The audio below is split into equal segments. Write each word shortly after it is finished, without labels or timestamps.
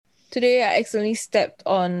Today I accidentally stepped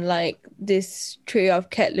on like this tray of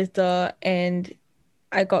cat litter and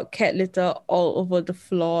I got cat litter all over the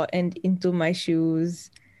floor and into my shoes.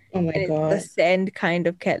 Oh my And it's the God. sand kind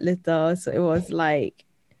of cat litter. So it was like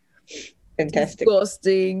Fantastic.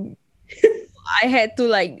 disgusting. I had to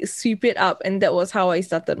like sweep it up and that was how I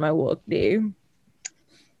started my work day.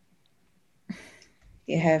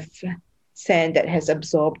 You have sand that has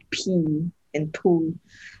absorbed pee and poo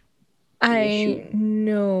in your shoe. I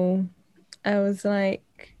know. I was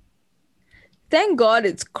like, thank God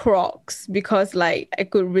it's Crocs because like I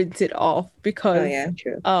could rinse it off Oh because yeah,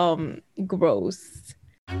 true. gross.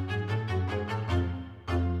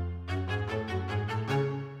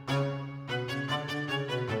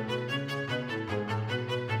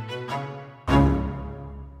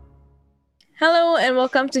 Hello and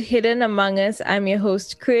welcome to Hidden Among Us. I'm your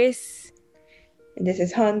host Chris And this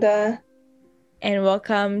is Honda. and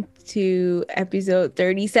welcome to episode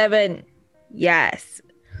 37. Yes.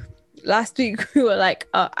 Last week we were like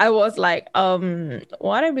I was like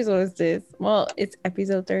what episode is this? Well, it's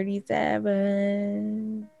episode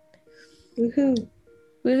 37. Woohoo.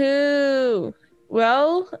 Woohoo.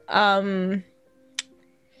 Well,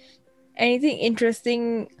 anything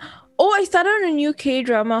interesting? Oh, I started on a new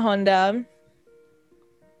K-drama, Honda.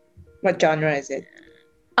 What genre is it?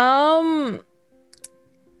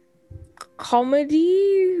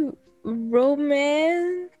 Comedy,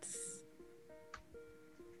 romance.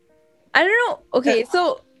 I don't know. Okay,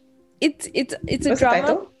 so it's a What's the drama.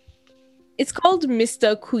 title? It's called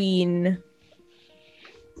Mr. Queen.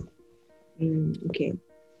 Okay.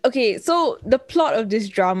 Okay, so the plot of this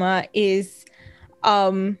drama is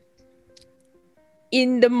in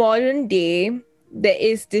the modern day there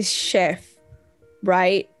is this chef,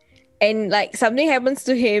 right? And like something happens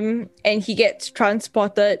to him and he gets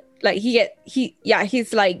transported, like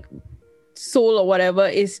his like soul or whatever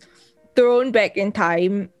is thrown back in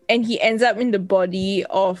time and he ends up in the body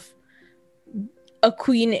of a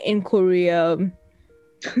queen in Korea.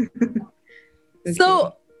 Okay.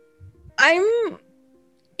 So I'm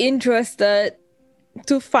interested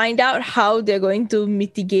to find out how they're going to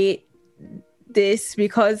mitigate this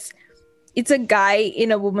because it's a guy in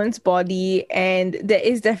a woman's body and there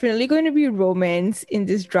is definitely going to be romance in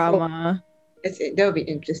this drama. That's it. That would be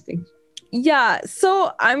interesting. Yeah,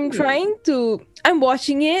 so I'm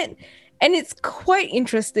watching it and it's quite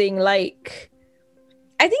interesting. Like,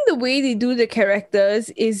 I think the way they do the characters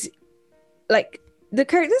is like the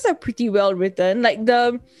characters are pretty well written. Like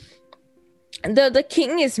the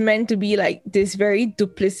king is meant to be like this very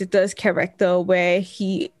duplicitous character where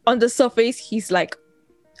he on the surface he's like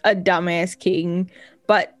a dumbass king,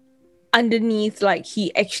 but underneath like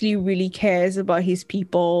he actually really cares about his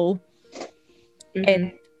people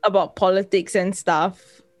and about politics and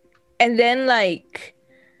stuff. And then like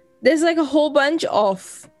there's like a whole bunch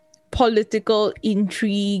of political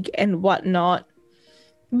intrigue and whatnot,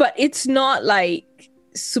 but it's not like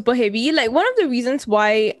super heavy. Like one of the reasons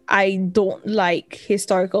why I don't like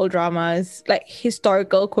historical dramas, like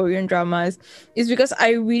historical Korean dramas, is because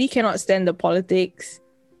I really cannot stand the politics.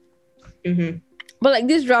 But like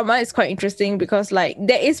this drama is quite interesting because like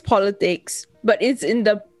there is politics, but it's in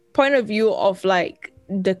the point of view of like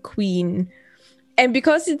the queen. And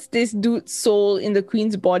because it's this dude's soul in the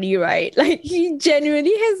queen's body, right? Like he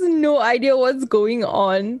genuinely has no idea what's going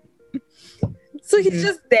on. So he's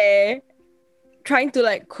just there trying to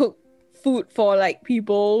like cook food for like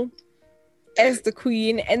people as the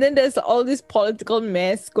queen. And then there's all this political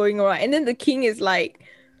mess going around. And then the king is like,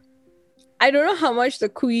 I don't know how much the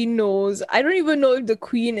queen knows. I don't even know if the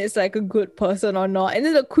queen is like a good person or not. And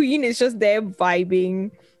then the queen is just there vibing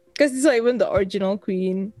because it's not even the original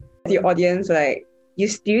queen. The audience, like, do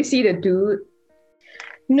you see the dude?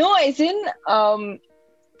 No, as in,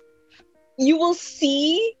 you will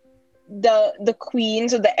see the queen,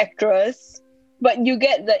 so the actress, but you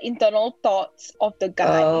get the internal thoughts of the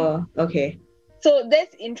guy. Oh, okay. So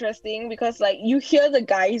that's interesting because like you hear the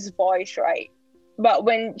guy's voice, right? But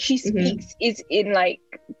when she speaks, it's in like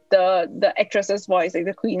the actress's voice, like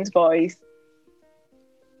the queen's voice.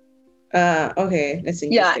 Okay, that's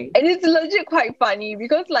interesting. Yeah, and it's legit quite funny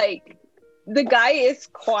because like the guy is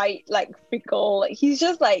quite like fickle. Like he's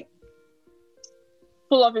just like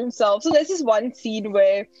full of himself. So there's this one scene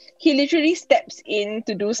where he literally steps in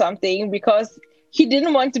to do something because he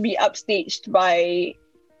didn't want to be upstaged by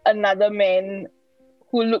another man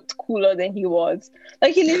who looked cooler than he was.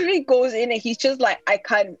 Like he literally goes in and he's just like, I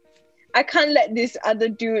can't let this other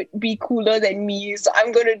dude be cooler than me, so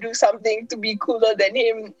I'm gonna do something to be cooler than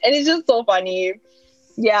him. And it's just so funny.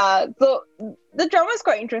 Yeah, so the drama is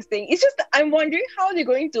quite interesting. It's just I'm wondering how they're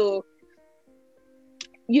going to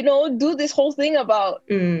do this whole thing about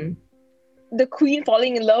Mm. the queen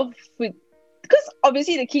falling in love with, because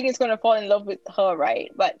obviously the king is going to fall in love with her,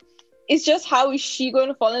 right? But it's just, how is she going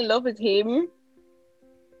to fall in love with him?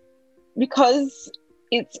 Because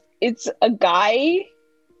it's a guy.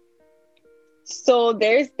 So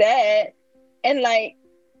there's that. And like,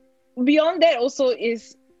 beyond that also,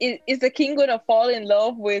 is the king going to fall in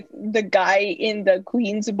love with the guy in the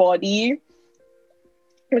queen's body?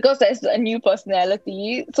 Because that's a new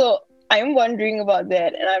personality. So I'm wondering about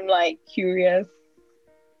that, and I'm like curious.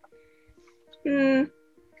 I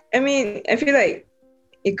mean, I feel like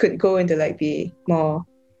it could go into like the more,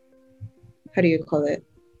 how do you call it?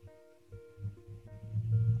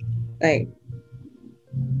 Like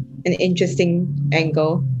an interesting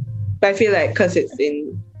angle. But I feel like because it's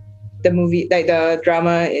in the movie, like the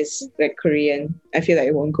drama is like Korean, I feel like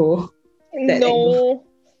it won't go that angle. No.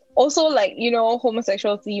 Also, like,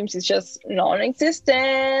 homosexual themes is just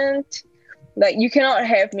non-existent. Like, you cannot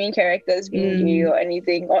have main characters being gay or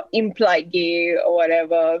anything, or implied gay or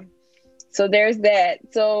whatever. So there's that.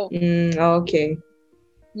 So Okay.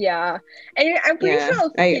 yeah. And I'm pretty sure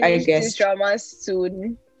I'll I finish guess. this drama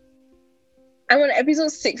soon. I'm on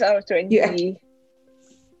episode 6 out of 20.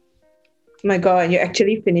 My God, you're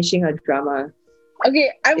actually finishing a drama.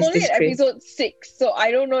 Okay, I'm Is only this at crazy? episode 6, so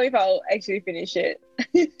I don't know if I'll actually finish it.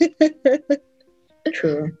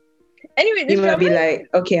 True. Anyway, this You might drama, be like,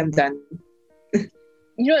 okay, I'm done.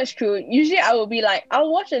 it's true. Usually I will be like,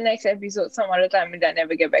 I'll watch the next episode some other time and then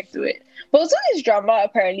never get back to it. But also this drama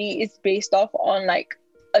apparently is based off on like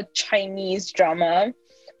a Chinese drama.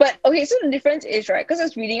 But okay, so the difference is, right, because I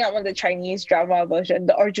was reading up on the Chinese drama version,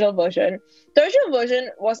 the original version. The original version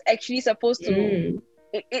was actually supposed to,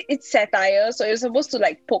 it's satire, so it's supposed to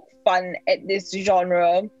like poke fun at this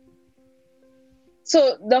genre.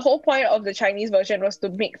 So the whole point of the Chinese version was to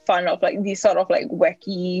make fun of like these sort of like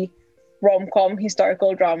wacky rom-com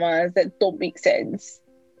historical dramas that don't make sense.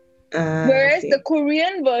 Whereas the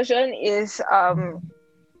Korean version is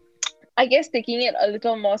I guess taking it a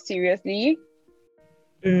little more seriously.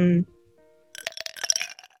 All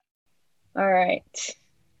right.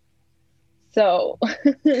 So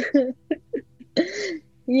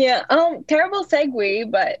yeah, terrible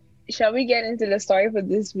segue, but shall we get into the story for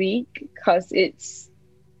this week? Because it's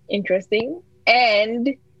interesting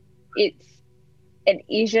and it's an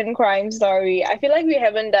Asian crime story. I feel like we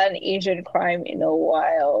haven't done Asian crime in a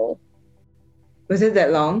while. Was it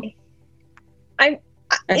that long? I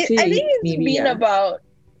think it's been about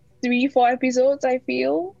 3-4 episodes, I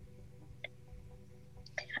feel.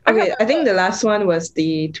 Okay, I think the last one was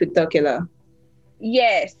the Twitter killer.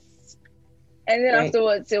 Yes. And then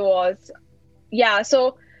afterwards it was,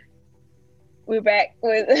 so we're back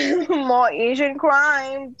with more Asian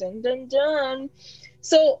crime. Dun, dun, dun.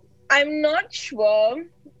 So I'm not sure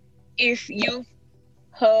if you've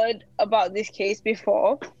heard about this case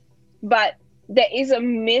before, but there is a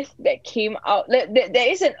myth that came out. There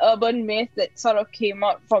is an urban myth that sort of came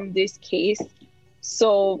out from this case.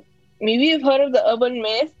 So maybe you've heard of the urban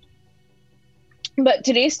myth. But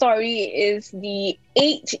today's story is the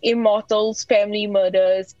 8 Immortals family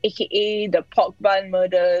murders, aka the pork bun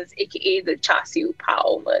murders, aka the char siu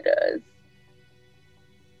pao murders.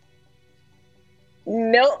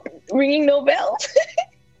 Nope. Ringing no bells?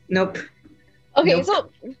 Nope. Okay, nope. So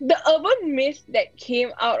the urban myth that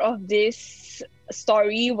came out of this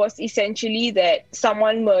story was essentially that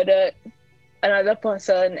someone murdered another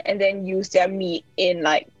person and then used their meat in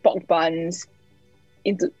like pork buns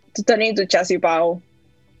to turn it into char siu pao.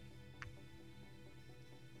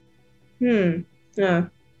 No, I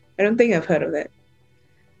don't think I've heard of that.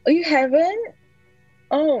 Oh, you haven't?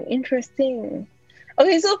 Oh, interesting.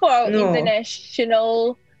 Okay, so for our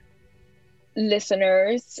international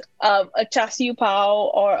listeners, a char siu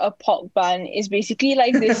pao or a pork bun is basically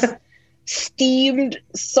like this steamed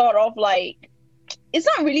sort of like, it's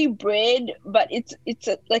not really bread, but it's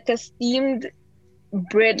like a steamed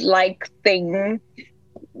bread-like thing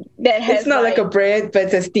that has. It's not like a bread, but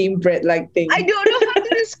it's a steamed bread-like thing. I don't know how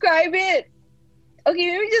to describe it. Okay,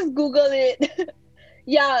 maybe just Google it.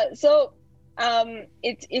 Yeah, so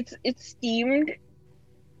it's steamed,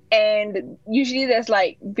 and usually there's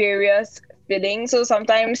like various fillings. So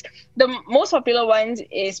sometimes the most popular ones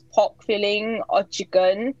is pork filling or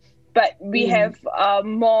chicken, but we have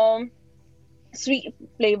more sweet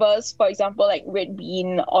flavors, for example, like red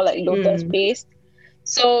bean or like lotus paste.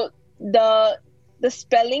 So the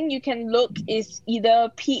spelling you can look is either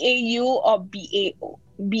PAU or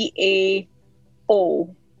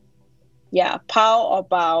BAO. Yeah, pao or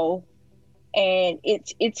bao. And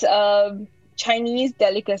it's a Chinese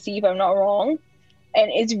delicacy, if I'm not wrong.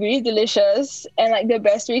 and it's really delicious. And like the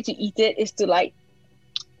best way to eat it is to like,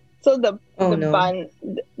 so Oh the no. bun,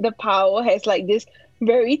 the pao has like this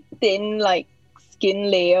very thin like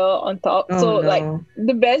skin layer on top. Oh So like no.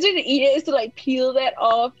 the best way to eat it is to like peel that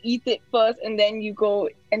off, eat it first, and then you go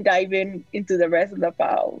and dive into the rest of the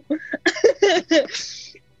pao.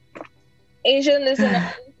 Asian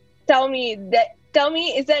listeners, tell me,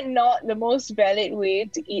 is that not the most valid way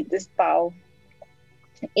to eat this pao?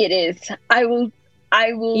 It is. I will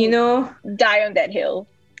You know, die on that hill.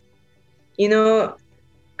 you know,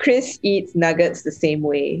 Chris eats nuggets the same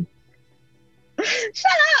way.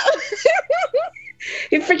 Shut up.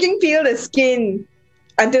 You freaking peel the skin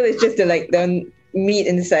until it's just the meat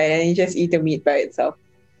inside, and you just eat the meat by itself.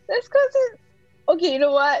 That's because okay, you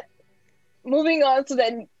know what? Moving on so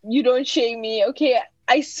that you don't shame me. Okay,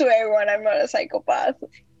 I swear, everyone, I'm not a psychopath.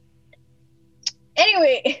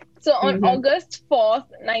 Anyway, so on August 4th,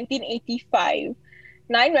 1985,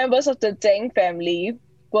 9 members of the Zheng family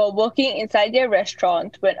were working inside their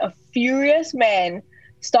restaurant when a furious man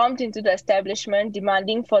stormed into the establishment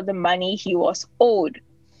demanding for the money he was owed.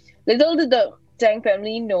 Little did the Zheng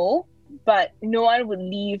family know, but no one would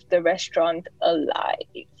leave the restaurant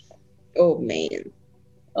alive. Oh man.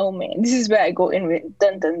 Oh man, this is where I go in with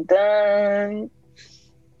dun dun dun.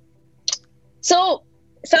 So,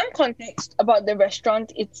 some context about the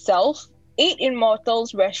restaurant itself. Eight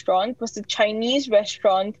Immortals restaurant was a Chinese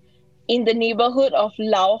restaurant in the neighborhood of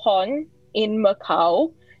Lao Hon in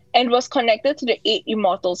Macau and was connected to the Eight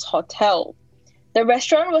Immortals Hotel. The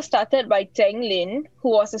restaurant was started by Zheng Lin, who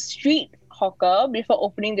was a street hawker before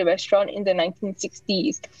opening the restaurant in the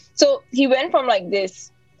 1960s. So he went from like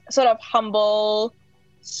this sort of humble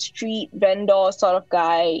street vendor sort of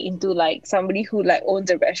guy into like somebody who like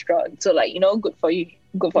owns a restaurant. So like, you know, good for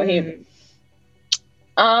him.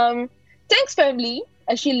 Zheng's family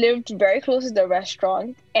actually lived very close to the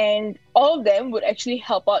restaurant, and all of them would actually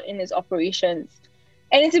help out in his operations.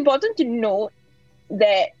 And it's important to note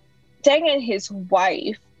that Zheng and his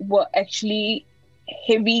wife were actually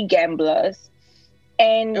heavy gamblers,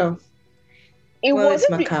 and it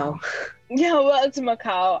wasn't Macau. Yeah, well, it's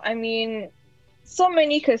Macau. I mean, so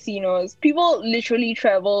many casinos. People literally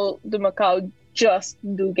travel to Macau just to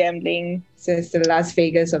do gambling. So it's the Las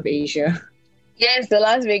Vegas of Asia. Yes, the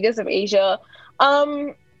Las Vegas of Asia.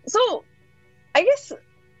 So I guess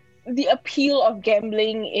the appeal of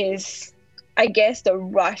gambling is, I guess, the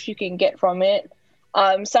rush you can get from it.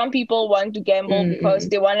 Some people want to gamble because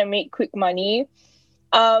they want to make quick money.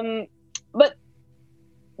 But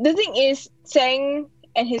the thing is, Zheng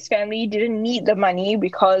and his family didn't need the money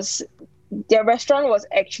because their restaurant was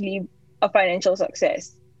actually a financial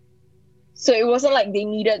success. So it wasn't like they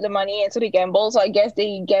needed the money and so they gambled. So I guess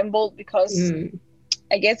they gambled because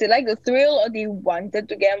I guess they liked the thrill or they wanted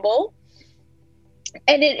to gamble.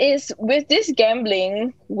 And it is with this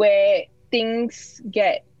gambling where things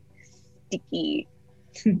get sticky.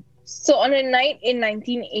 So on a night in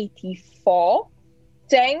 1984,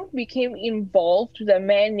 Zheng became involved with a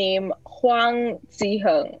man named Huang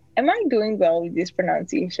Ziheng. Am I doing well with these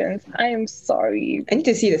pronunciations? I am sorry. I need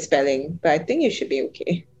to see the spelling, but I think you should be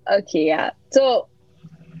okay. Okay, yeah. So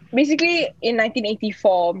basically in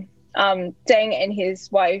 1984, Zheng and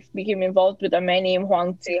his wife became involved with a man named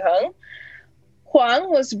Huang Ziheng. Huang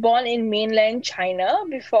was born in mainland China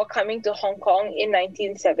before coming to Hong Kong in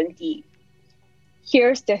 1970.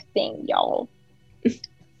 Here's the thing, y'all.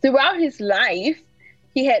 Throughout his life,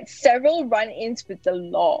 he had several run-ins with the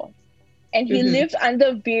law, and he lived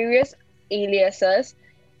under various aliases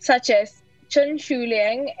such as Chen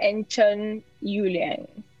Shuliang and Chen Yuliang.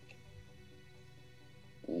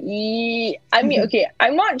 I mean, okay,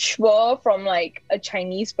 I'm not sure from like a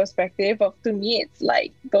Chinese perspective, but to me, it's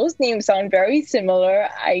like those names sound very similar.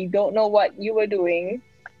 I don't know what you were doing,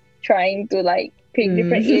 trying to like pick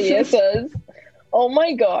different aliases. Oh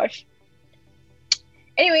my gosh.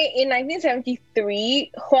 Anyway, in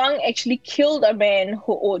 1973, Huang actually killed a man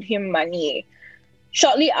who owed him money.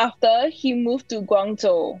 Shortly after, he moved to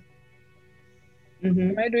Guangzhou.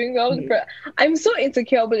 Am I doing well? I'm so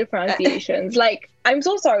insecure with the pronunciations. Like, I'm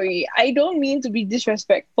so sorry. I don't mean to be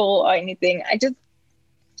disrespectful or anything.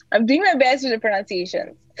 I'm doing my best with the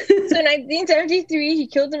pronunciations. So in 1973, he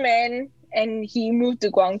killed a man and he moved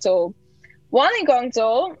to Guangzhou. While in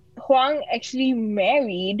Guangzhou, Huang actually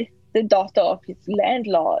married the daughter of his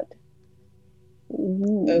landlord.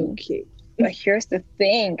 Ooh. Okay. But here's the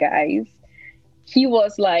thing, guys. He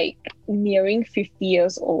was like nearing 50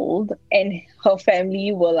 years old, and her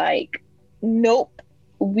family were like, nope,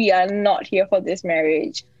 we are not here for this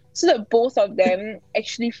marriage. So the both of them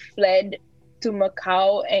actually fled to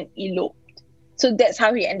Macau and eloped. So that's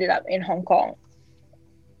how he ended up in Hong Kong.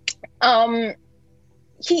 Um,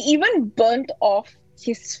 he even burnt off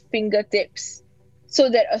his fingertips so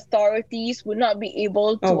that authorities would not be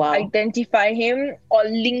able Oh, to wow. identify him or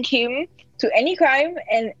link him to any crime,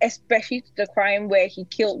 and especially to the crime where he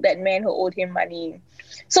killed that man who owed him money.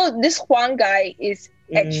 So this Huang guy is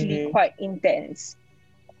actually Mm. quite intense.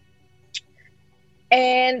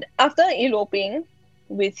 And after eloping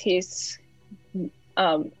with his,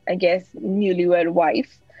 I guess, newlywed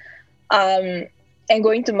wife, and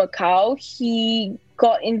going to Macau, he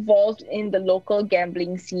got involved in the local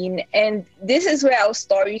gambling scene. And this is where our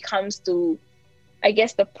story comes to, I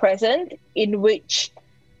guess, the present, in which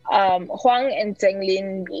Huang and Zheng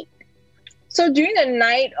Lin meet. So during a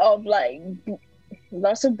night of like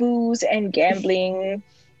lots of booze and gambling,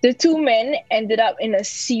 the two men ended up in a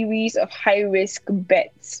series of high risk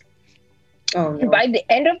bets. Oh, no. By the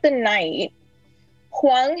end of the night,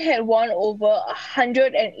 Huang had won over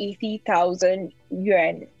 180,000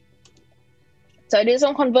 yuan. So I did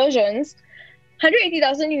some conversions.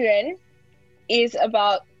 180,000 yuan is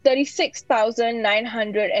about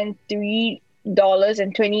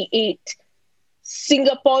 $36,903.28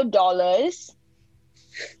 Singapore dollars,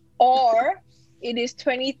 or it is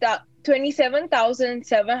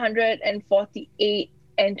 27,748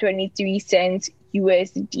 and 23 cents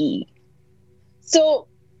USD. So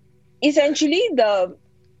essentially the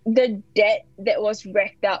debt that was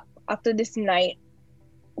racked up after this night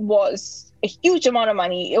was a huge amount of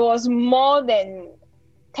money. It was more than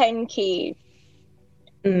 10K.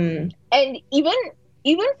 Mm. And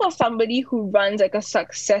even for somebody who runs like a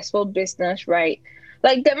successful business, right?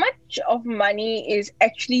 Like that much of money is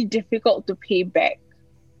actually difficult to pay back.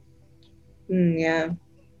 Yeah.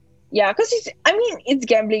 Yeah, because it's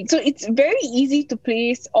gambling. So it's very easy to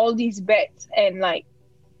place all these bets and like,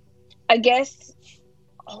 I guess,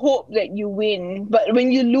 hope that you win. But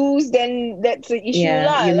when you lose, then that's the issue Yeah,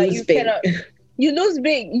 lah. you Like lose you big. cannot, you lose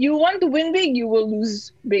big. You want to win big, you will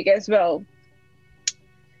lose big as well.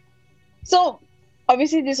 So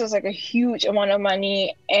obviously this was like a huge amount of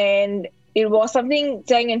money, and it was something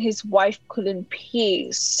Zhang and his wife couldn't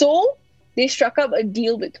pay. So they struck up a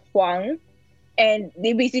deal with Huang, and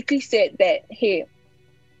they basically said that, hey,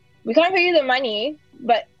 we can't pay you the money,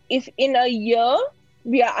 but if in a year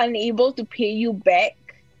we are unable to pay you back,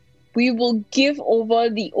 we will give over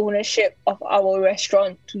the ownership of our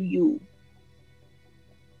restaurant to you.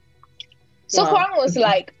 So Wow. Huang was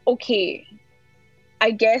like, okay,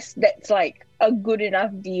 I guess that's like a good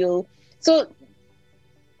enough deal. So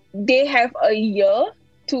they have a year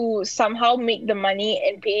to somehow make the money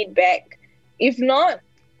and pay it back. If not,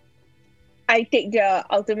 I take their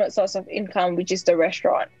ultimate source of income, which is the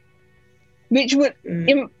restaurant, which would,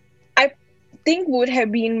 I think, would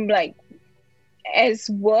have been like as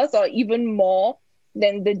worth or even more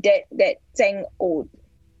than the debt that Zhang owed.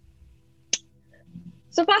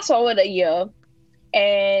 So fast forward a year,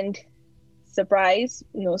 and surprise,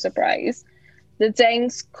 no surprise, the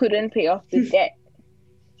Zhangs couldn't pay off the debt.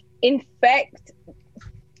 In fact,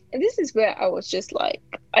 and this is where I was just like,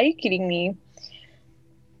 are you kidding me?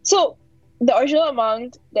 So the original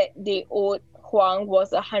amount that they owed Huang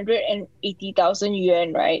was 180,000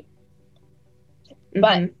 yuan, right?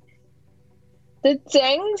 But the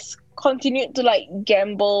Zhangs continued to like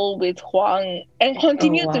gamble with Huang and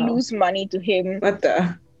continued to lose money to him. What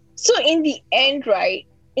the? So in the end, right,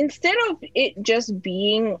 instead of it just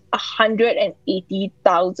being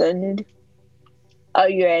 180,000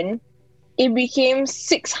 yuan, it became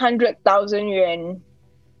 600,000 yuan.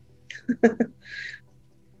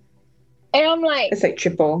 And I'm like, it's like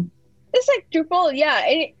triple. It's like triple, yeah.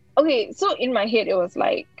 And okay, so in my head it was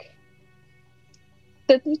like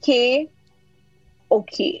 30K,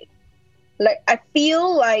 okay. Like I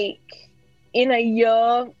feel like in a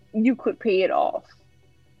year you could pay it off.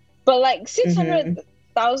 But like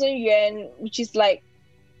 600,000 yuan, which is like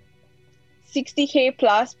 60K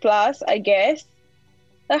plus, I guess.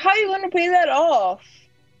 Like, how are you going to pay that off?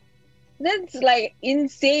 That's like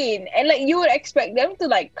insane. And like you would expect them to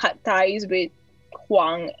like cut ties with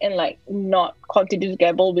Huang and like not continue to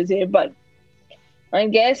gamble with him, but I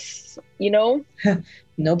guess,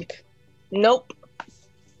 Nope.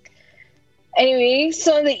 Anyway,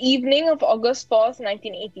 so on the evening of August 4th,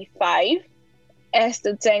 1985, as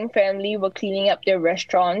the Zhang family were cleaning up their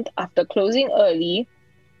restaurant after closing early,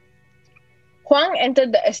 Huang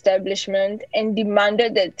entered the establishment and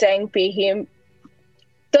demanded that Zhang pay him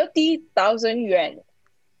 30,000 yuan.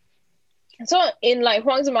 So in like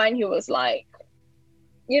Huang's mind, he was like,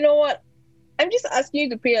 you know what? I'm just asking you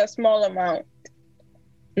to pay a small amount.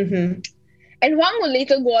 And Huang would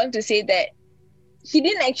later go on to say that he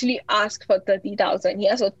didn't actually ask for 30,000. He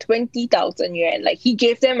asked for 20,000 yuan. Like, he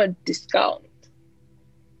gave them a discount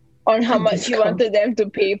on how much he Discount. wanted them to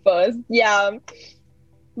pay first. Yeah.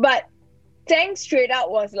 But Tang straight up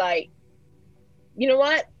was like, you know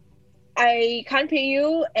what? I can't pay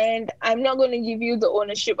you, and I'm not going to give you the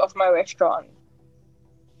ownership of my restaurant.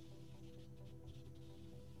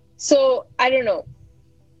 So, I don't know.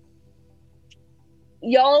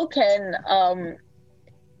 Y'all can,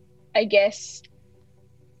 I guess,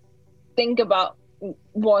 think about,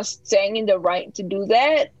 was Zhang in the right to do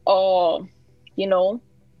that? Or, you know,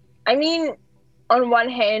 I mean, on one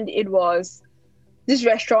hand, this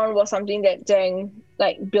restaurant was something that Zhang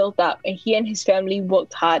like built up, and he and his family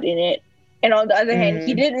worked hard in it. And on the other hand,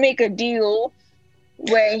 he did make a deal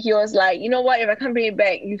where he was like, you know what, if I can't bring it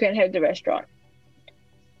back, you can have the restaurant.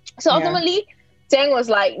 So ultimately, Zhang was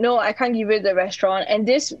like, no, I can't give you the restaurant. And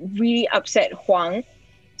this really upset Huang.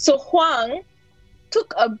 So Huang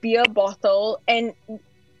took a beer bottle, and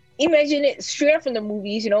imagine it straight up from the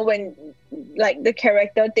movies, you know, when like the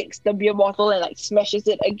character takes the beer bottle and like smashes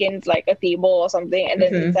it against like a table or something, and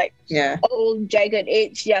then it's like all jagged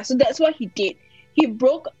edge. Yeah, so that's what he did. He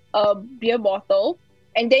broke a beer bottle,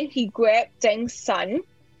 and then he grabbed Zhang's son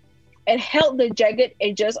and held the jagged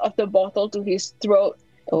edges of the bottle to his throat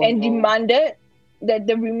and demanded that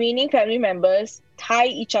the remaining family members tie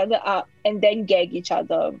each other up and then gag each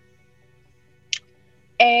other.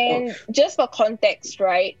 And just for context,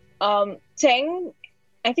 right? Zhang,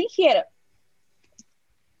 I think he had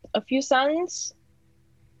a few sons,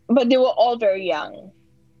 but they were all very young.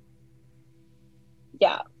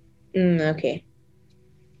 Yeah. Okay.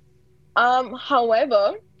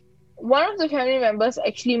 However, one of the family members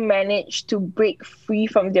actually managed to break free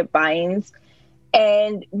from their binds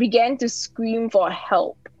and began to scream for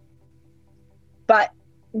help. But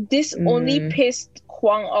this only pissed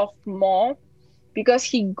Huang off more, because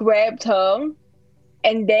he grabbed her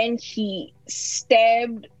and then he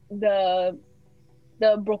stabbed the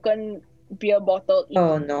broken beer bottle in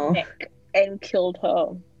her neck and killed her.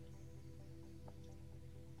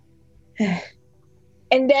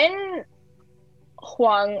 And then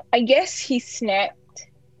Huang, I guess he snapped,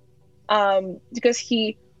 because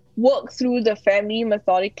he worked through the family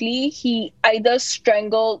methodically. He either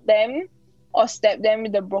strangled them or stabbed them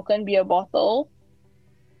with a broken beer bottle.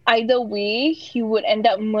 Either way, he would end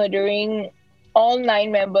up murdering all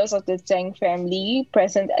 9 members of the Zhang family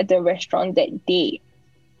present at the restaurant that day.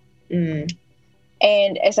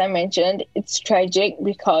 And as I mentioned, it's tragic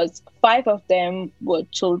because 5 of them were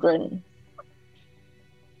children.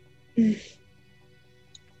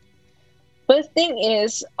 First thing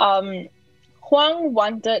is, Huang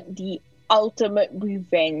wanted the ultimate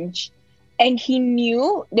revenge, and he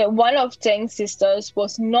knew that one of Zhang's sisters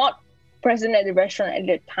was not present at the restaurant at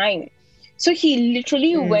the time. So he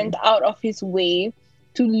literally went out of his way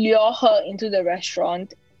to lure her into the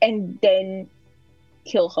restaurant and then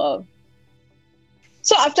kill her.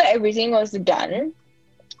 So after everything was done,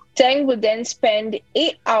 Zhang would then spend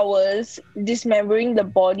 8 hours dismembering the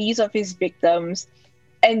bodies of his victims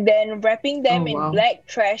and then wrapping them in black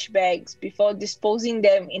trash bags before disposing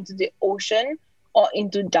them into the ocean or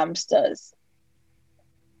into dumpsters.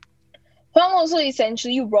 Huang also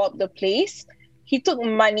essentially robbed the place. He took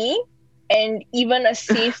money and even a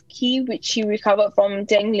safe key which he recovered from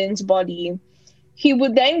Zhang Lin's body. He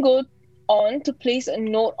would then go on to place a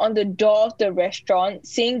note on the door of the restaurant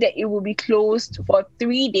saying that it will be closed for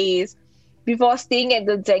 3 days before staying at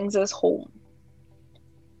the Zhang's home.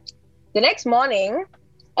 The next morning,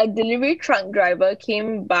 a delivery truck driver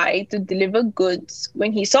came by to deliver goods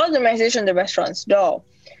when he saw the message on the restaurant's door.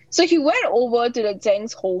 So he went over to the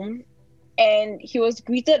Zhang's home and he was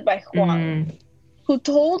greeted by Huang, who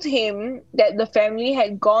told him that the family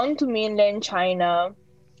had gone to mainland China.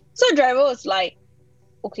 So the driver was like,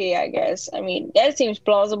 okay, I guess. I mean, that seems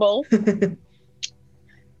plausible.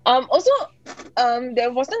 Also,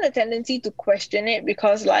 there wasn't a tendency to question it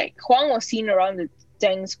because, like, Huang was seen around the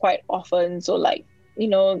Zhangs quite often. So, like, you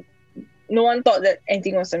know, no one thought that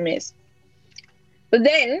anything was amiss. But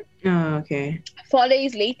then, 4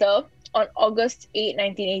 days later, on August 8,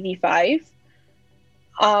 1985,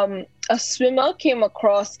 a swimmer came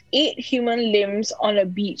across 8 human limbs on a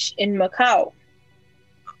beach in Macau.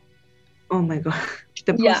 Oh my god.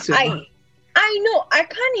 I know. I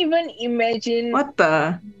can't even imagine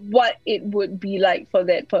what it would be like for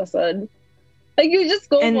that person. Like, you just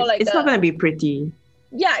go for like it's not going to be pretty.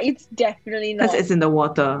 Yeah, it's definitely not. Because it's in the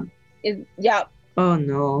water. Oh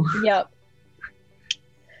no. Yep.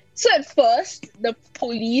 So at first, the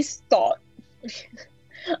police thought...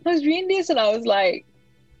 I was reading this and I was like,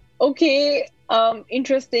 okay,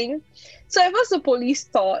 interesting. So at first the police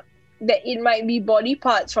thought that it might be body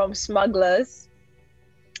parts from smugglers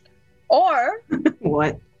or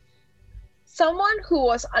What? someone who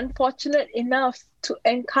was unfortunate enough to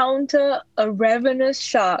encounter a ravenous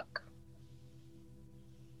shark.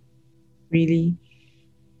 Really?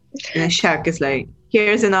 And a shark is like,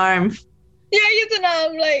 here's an arm. Yeah, it's an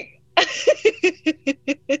arm, like.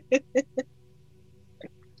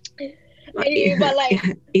 Anyway, but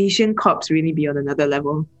like, Asian cops really be on another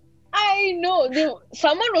level. I know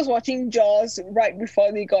someone was watching Jaws right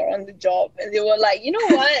before they got on the job, and they were like, you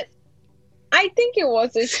know what? I think it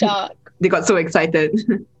was a shark. They got so excited.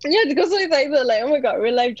 Yeah, they got so excited, like, oh my god,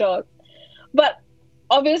 real life Jaws. But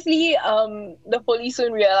obviously, the police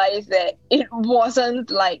soon realized that it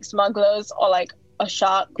wasn't like smugglers or like a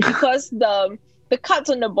shark because the cuts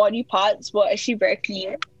on the body parts were actually very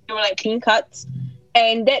clean. They were like clean cuts.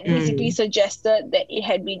 And that basically suggested that it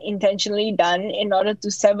had been intentionally done in order to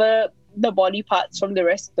sever the body parts from the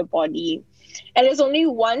rest of the body. And there's only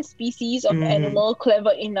one species of animal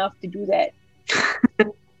clever enough to do that.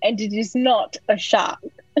 And it is not a shark.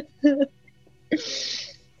 The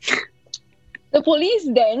police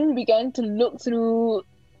then began to look through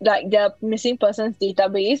like their missing persons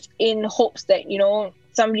database in hopes that, you know,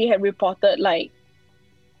 somebody had reported like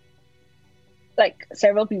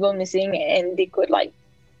several people missing and they could like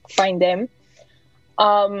find them.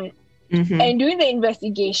 And during the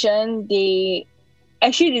investigation, they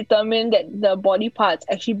actually determined that the body parts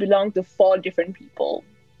actually belonged to 4 different people.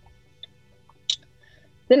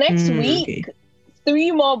 The next week,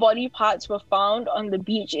 3 more body parts were found on the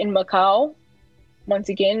beach in Macau. Once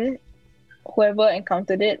again, whoever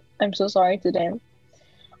encountered it, I'm so sorry to them.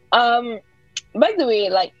 By the way,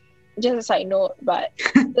 like, just a side note, but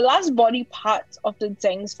the last body parts of the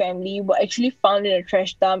Zhang's family were actually found in a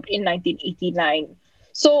trash dump in 1989.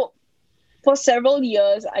 So, for several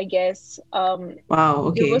years, I guess,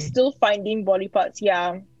 they were still finding body parts,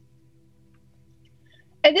 yeah.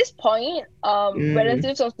 At this point,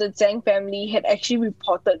 relatives of the Zhang family had actually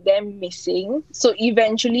reported them missing. So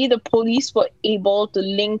eventually, the police were able to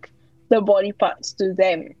link the body parts to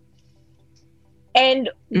them. And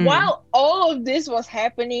while all of this was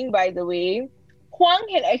happening, by the way, Huang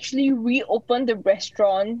had actually reopened the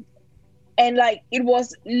restaurant and like it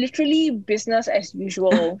was literally business as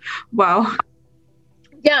usual. Wow.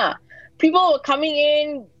 Yeah. People were coming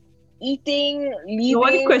in, eating, leaving. No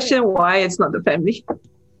one question why it's not the family.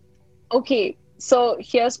 Okay, so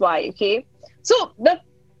here's why, okay? So the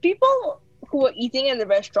people who were eating at the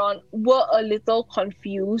restaurant were a little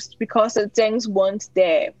confused because the Zhangs weren't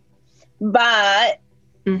there. But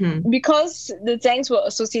because the Zhangs were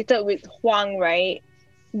associated with Huang, right?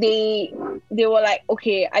 They were like,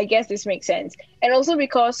 okay, I guess this makes sense. And also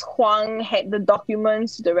because Huang had the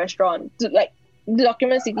documents to the restaurant, like the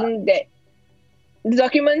documents stating that the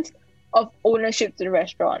documents of ownership to the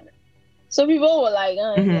restaurant. So people were like,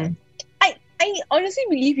 I honestly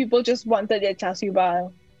believe people just wanted their char siu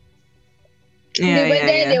bao. They went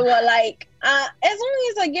there, they were like, as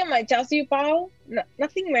long as I get my char siu bao,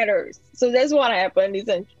 nothing matters. So that's what happened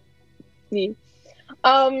essentially.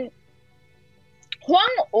 Huang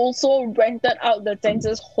also rented out the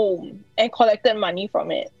Zhang's home and collected money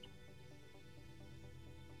from it.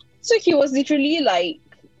 So he was literally like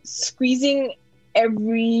squeezing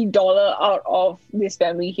every dollar out of this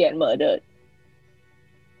family he had murdered.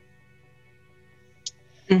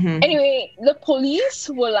 Anyway, the police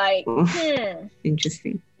were like,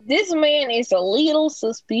 interesting. This man is a little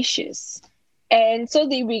suspicious. And so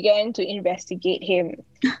they began to investigate him.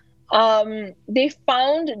 They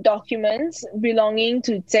found documents belonging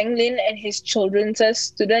to Zheng Lin and his children's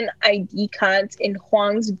student ID cards in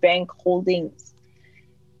Huang's bank holdings.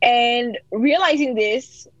 And realizing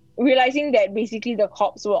that basically the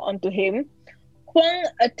cops were onto him, Huang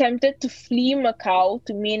attempted to flee Macau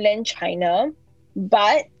to mainland China,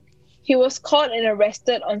 but he was caught and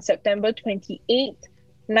arrested on September 28th,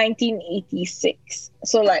 1986.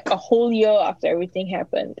 So like a whole year after everything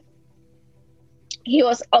happened. He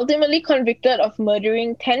was ultimately convicted of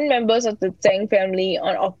murdering 10 members of the Zhang family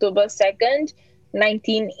on October 2nd,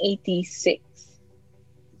 1986.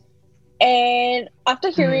 And after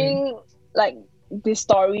hearing like this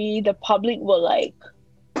story, the public were like,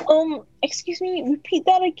 excuse me, repeat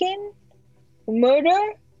that again?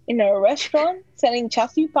 Murder in a restaurant selling char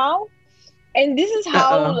siu bao? And this is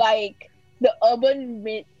how like the urban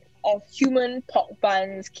myth of human pork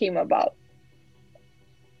buns came about.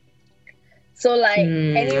 So like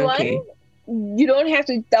anyone, you don't have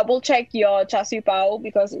to double check your char siu bao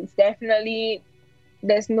because it's definitely,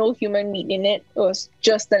 there's no human meat in it. It was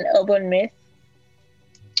just an urban myth.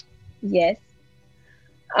 Yes.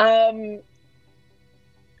 Um,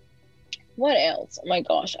 what else? Oh my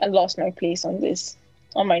gosh, I lost my place on this,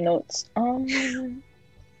 on my notes.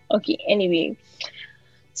 Okay, anyway.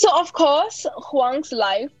 So of course, Huang's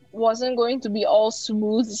life wasn't going to be all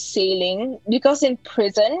smooth sailing because in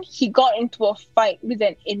prison he got into a fight with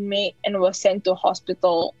an inmate and was sent to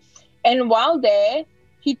hospital. And while there,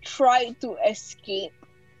 he tried to escape,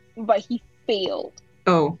 but he failed.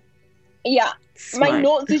 Oh, Yeah, my smart.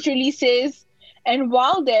 notes literally says, and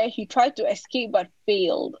while there, he tried to escape but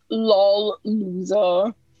failed. Lol,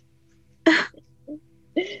 loser.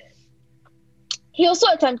 He also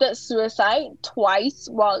attempted suicide twice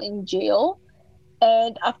while in jail.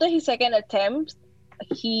 And after his second attempt,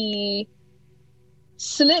 he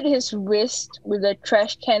slit his wrist with a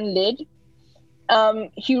trash can lid.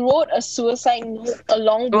 He wrote a suicide note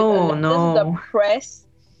along with a Oh letter to the no. press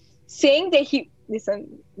saying that he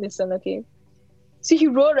listen, okay. So he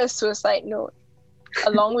wrote a suicide note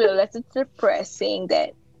along with a letter to the press saying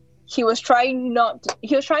that he was trying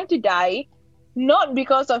to die, not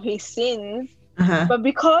because of his sins, Uh-huh. but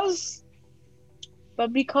because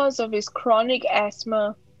of his chronic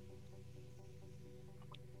asthma.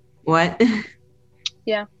 What?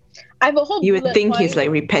 Yeah. I have a whole You would bullet think point. he's like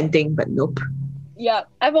repenting, but nope. Yeah,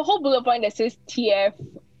 I have a whole bullet point that says TF.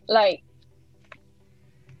 Like,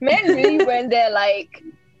 man really went there like,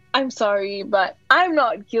 I'm sorry, but I'm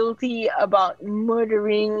not guilty about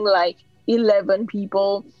murdering like 11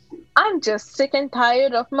 people. I'm just sick and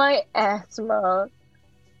tired of my asthma.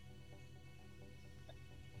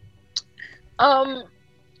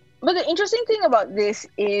 But the interesting thing about this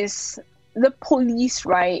is the police,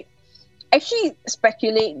 right, actually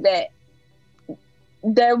speculate that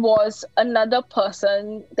there was another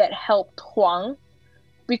person that helped Huang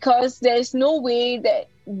because there's no way that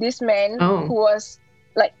this man who was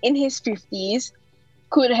like in his 50s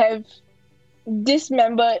could have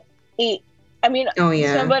dismembered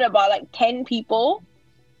dismembered about like 10 people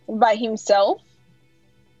by himself.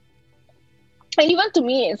 And even to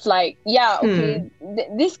me, it's like, yeah, okay,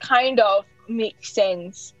 this kind of makes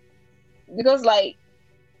sense. Because, like,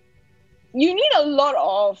 you need a lot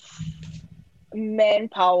of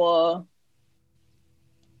manpower.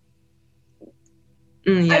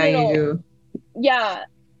 Yeah, you do. Yeah.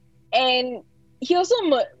 And he also,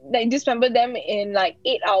 dismembered them in, like,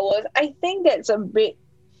 8 hours. I think that's a bit...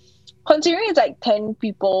 Considering it's, like, 10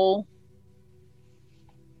 people.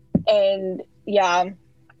 And, yeah.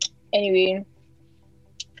 Anyway...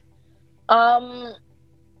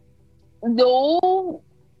 though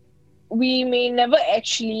we may never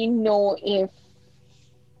actually know if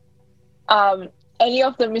any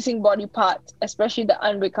of the missing body parts, especially the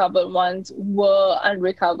unrecovered ones, were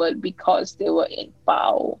unrecovered because they were in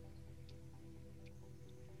Pao.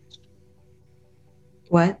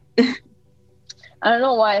 What? I don't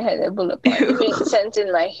know why I had that bullet point. It made sense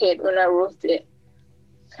in my head when I wrote it.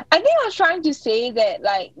 I think I was trying to say that,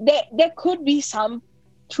 like, there could be some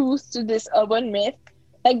truth to this urban myth.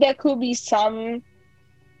 Like, there could be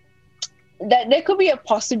there could be a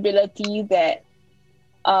possibility that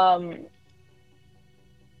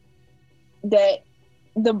that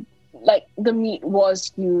the meat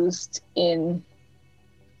was used in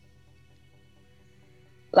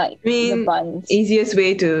the buns. Easiest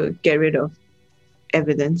way to get rid of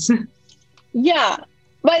evidence. Yeah,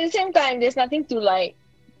 but at the same time, there's nothing to like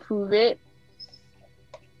prove it.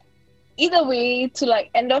 Either way, to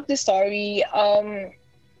like end off the story,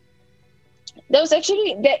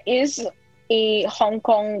 there is a Hong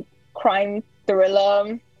Kong crime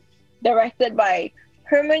thriller directed by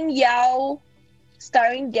Herman Yao,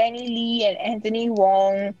 starring Danny Lee and Anthony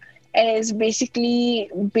Wong, and it's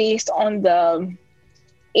basically based on the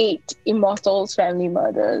 8 Immortals family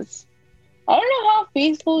murders. I don't know how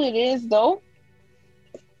faithful it is though.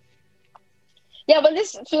 Yeah, but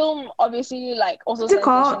this film obviously like also What's it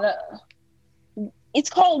called? It's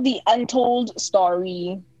called The Untold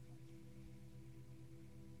Story.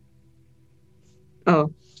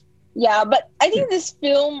 Oh. Yeah, but I think this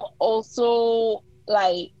film also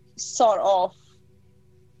like sort of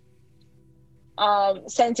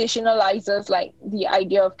sensationalizes like the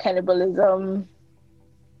idea of cannibalism.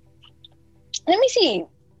 Let me see.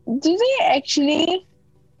 Do they actually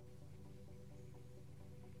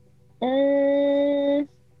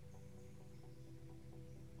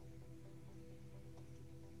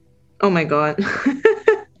Oh my god.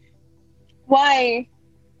 Why?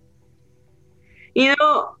 You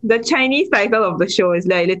know, the Chinese title of the show is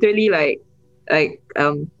like literally like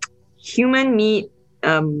human meat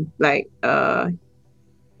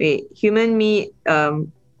human meat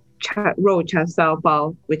肉叉烧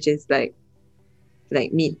包, which is like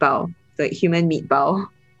meat bao, like human meat bao.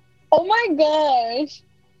 Oh my gosh.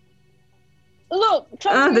 Look, The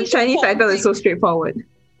translation Chinese title is so policy. straightforward.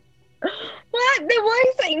 What? Then why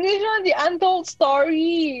is the English one the untold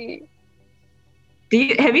story?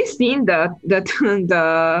 Have you seen the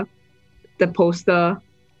poster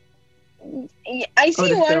I of see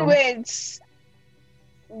the one film? where it's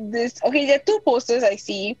this. Okay, there are two posters I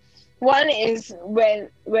see. One is where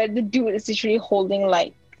the dude is literally holding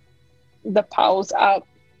like the pals up.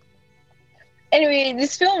 Anyway,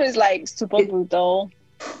 this film is like super brutal.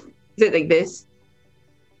 Is it like this?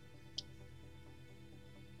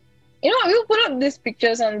 You know, we'll put up these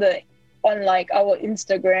pictures on like our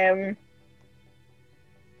Instagram.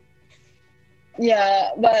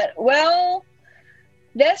 Yeah, but well,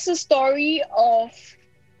 that's the story of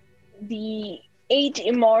the 8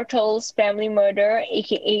 Immortals family murder,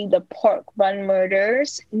 aka the pork bun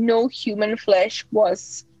murders. No human flesh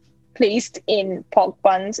was placed in pork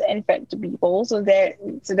buns and fed to people, so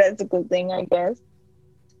that's a good thing, I guess.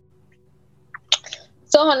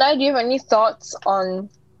 So, Hannah, do you have any thoughts on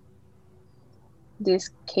this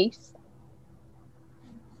case?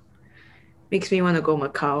 Makes me want to go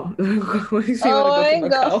Macau. Makes me Oh want to my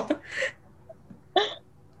go to Macau.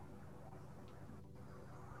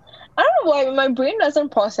 I don't know why my brain doesn't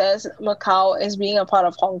process Macau as being a part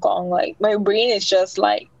of Hong Kong. Like, my brain is just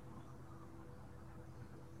like,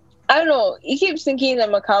 I don't know. It keeps thinking that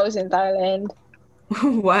Macau is in Thailand.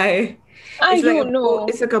 Why? I It's like don't know.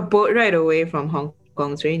 It's like a boat ride away from Hong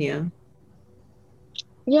Kong. It's very near.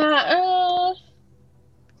 Yeah.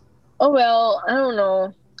 Oh well. I don't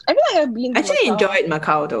know. I feel like I've been I to actually Macau. enjoyed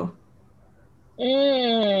Macau though.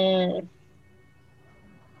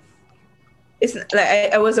 It's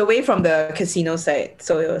like I was away from the casino side,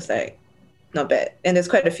 so it was like not bad. And there's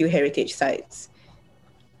quite a few heritage sites.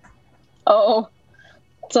 Oh.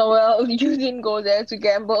 So well, you didn't go there to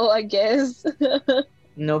gamble, I guess.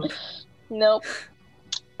 Nope. Nope.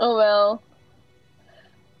 Oh well.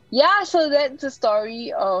 Yeah, so that's the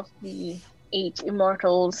story of the 8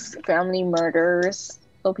 Immortals family murders.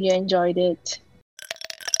 Hope you enjoyed it.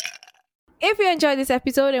 If you enjoyed this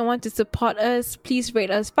episode and want to support us, please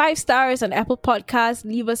rate us 5 stars on Apple Podcasts,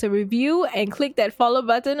 leave us a review, and click that follow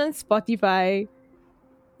button on Spotify.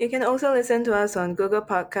 You can also listen to us on Google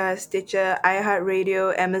Podcasts, Stitcher,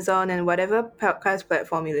 iHeartRadio, Amazon, and whatever podcast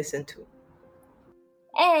platform you listen to.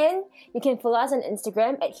 And you can follow us on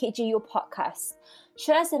Instagram at HGU Podcast.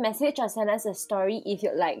 Shoot us a message or send us a story if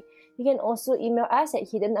you'd like. You can also email us at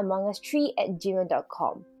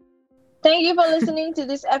hiddenamongus3@gmail.com. Thank you for listening to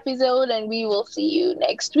this episode, and we will see you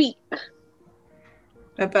next week.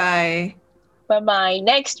 Bye-bye. Bye-bye.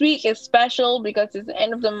 Next week is special because it's the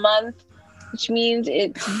end of the month, which means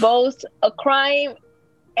it's both a crime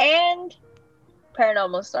and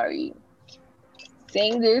paranormal story.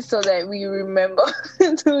 Saying this so that we remember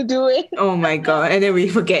to do it. Oh my god, and then we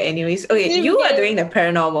forget anyways. Okay, you are doing the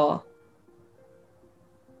paranormal.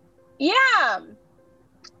 Yeah.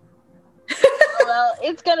 Well,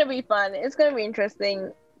 it's gonna be fun. It's gonna be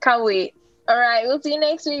interesting. Can't wait. All right, we'll see you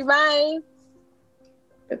next week. Bye.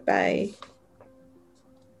 Bye-bye.